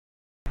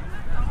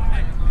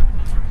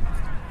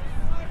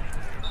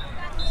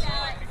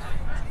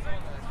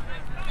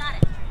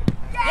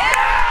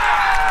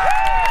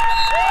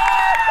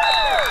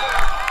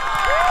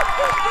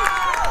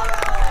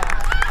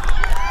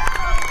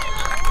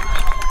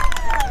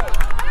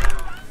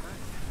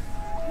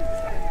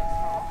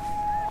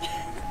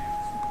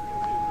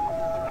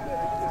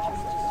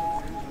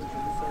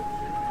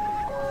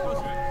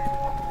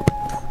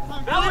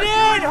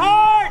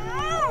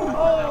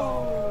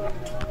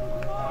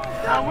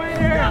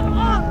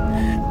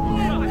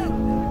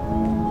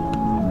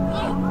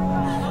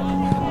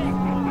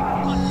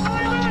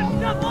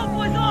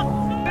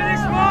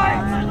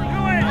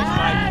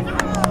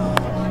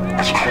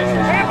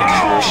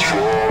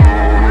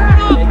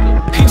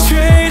He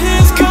traded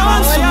his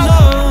guns for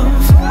love,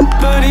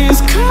 but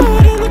he's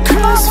caught in the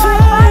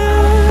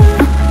crossfire.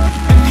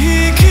 And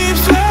he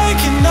keeps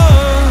waking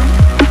up,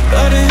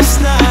 but it's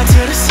not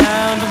to the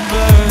sound of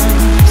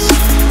birds.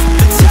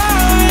 The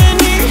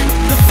tyranny,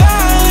 the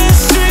violent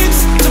streets,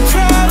 the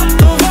proud of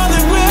all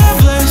that we're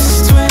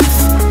blessed with,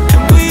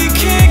 and we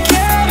can't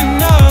get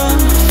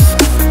enough.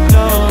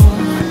 No,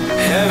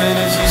 heaven,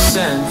 if you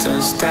sent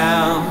us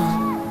down,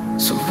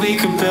 so we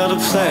could build a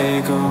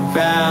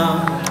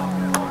playground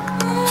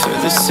for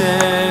the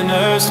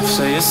sinners to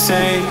play as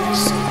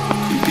saints.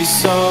 You'd be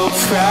so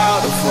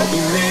proud of what we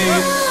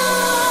made.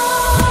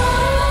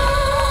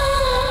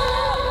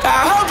 I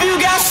hope you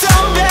got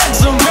some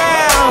beds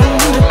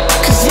around,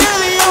 'cause you're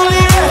the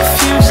only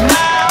refuge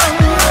now.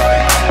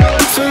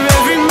 For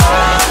every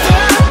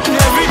mother and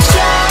every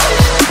child,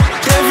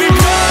 every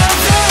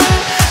brother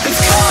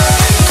that's caught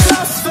in the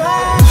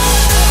crossfire.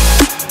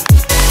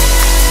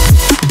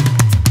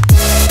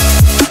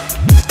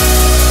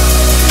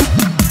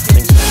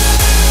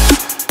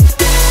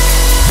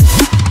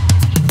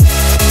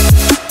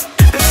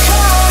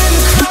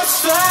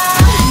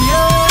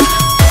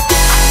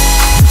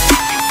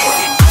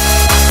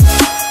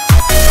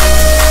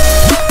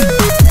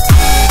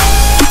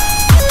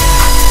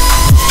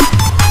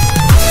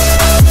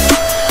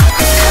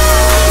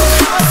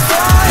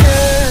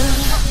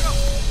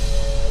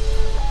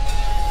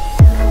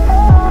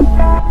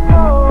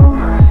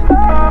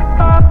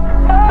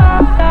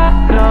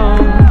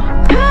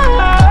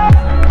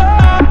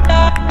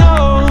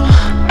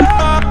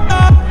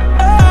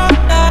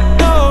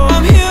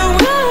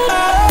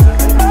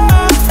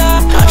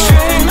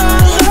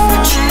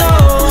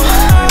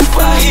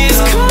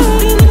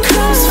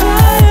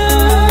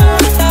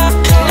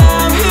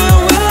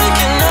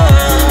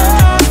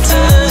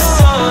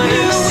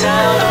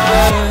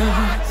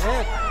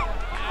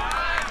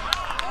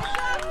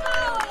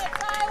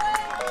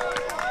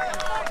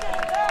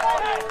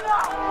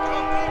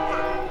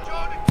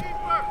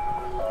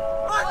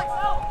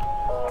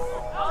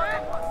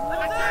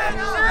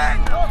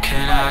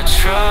 Can I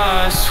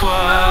trust what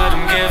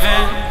I'm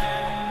given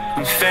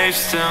when faith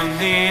still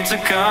needs a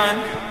gun?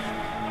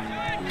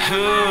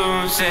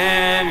 Whose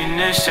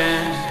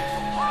ammunition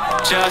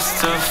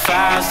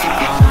justifies the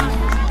gun?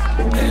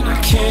 And I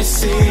can't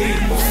see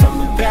from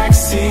the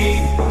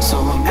backseat, so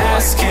I'm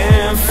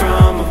asking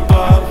from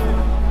above.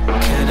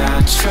 Can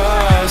I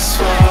trust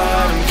what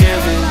I'm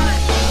given,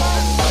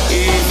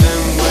 even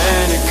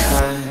when it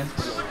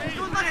cuts?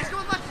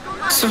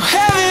 So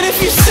heaven,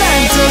 if you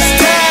sent us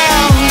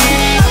down,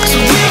 so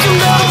we can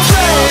go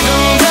play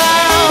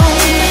around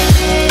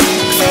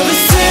for the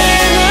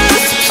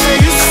sinners to play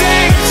the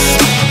saints.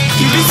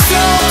 You'd be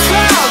so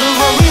proud of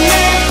what we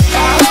made.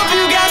 I hope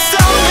you got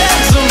some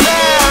legs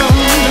around,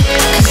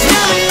 'cause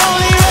you're the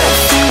only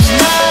refuge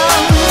now.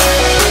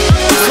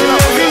 For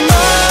every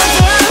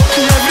mother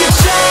and every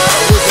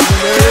child,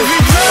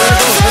 every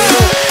brother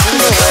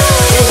that's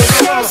caught in the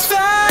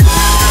crossfire.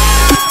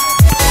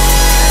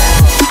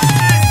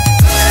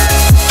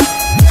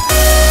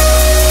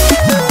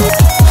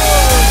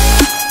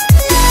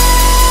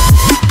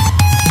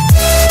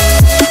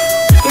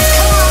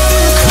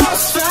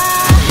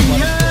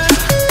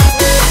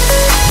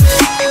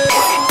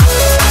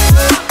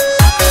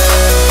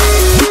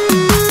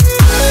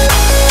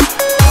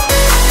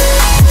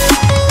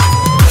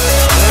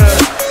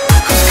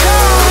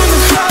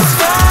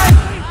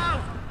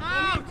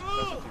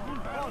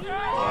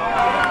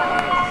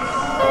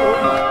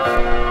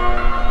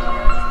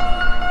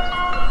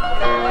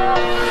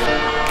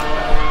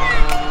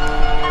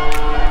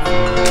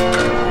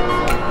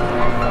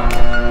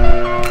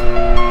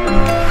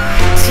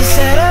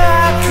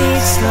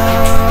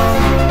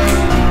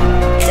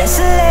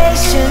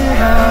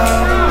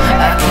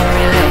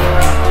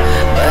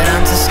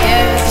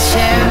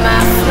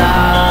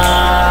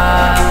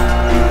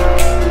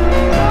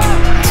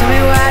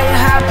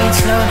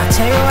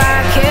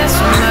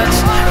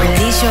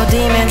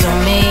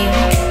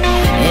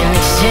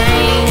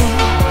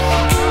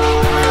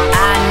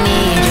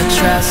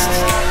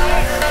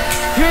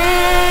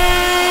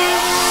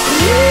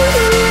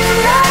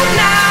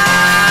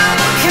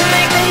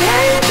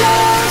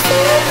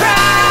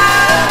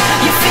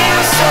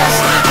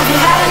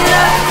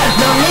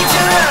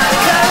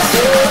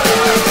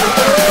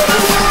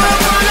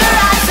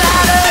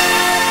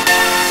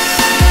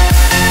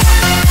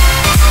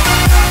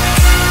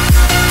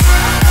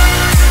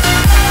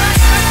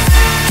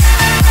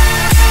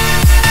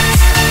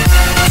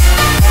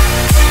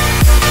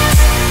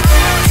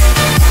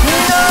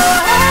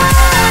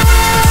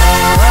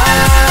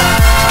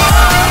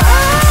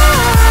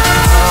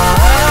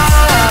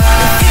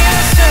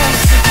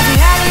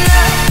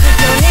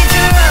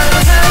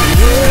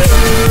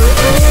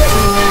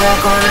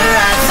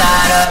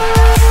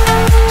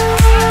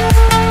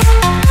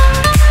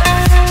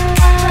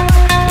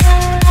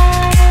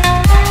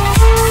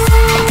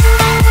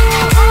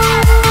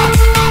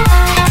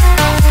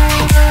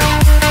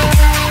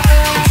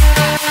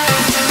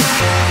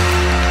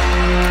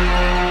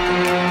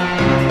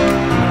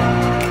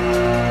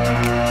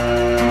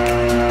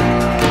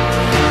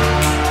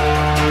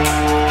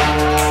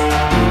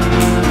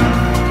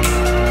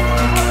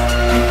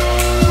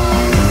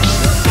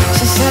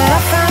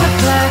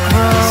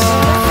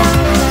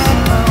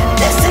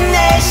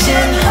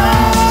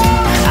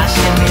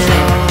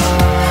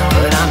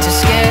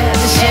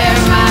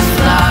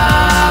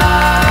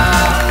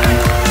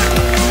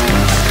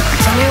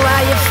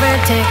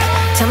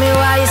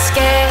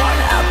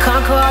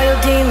 conquer all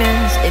your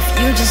demons if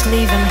you just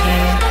leave them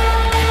here.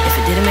 If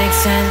it didn't make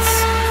sense,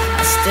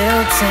 I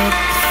still take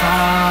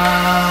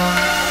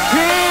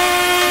the fall.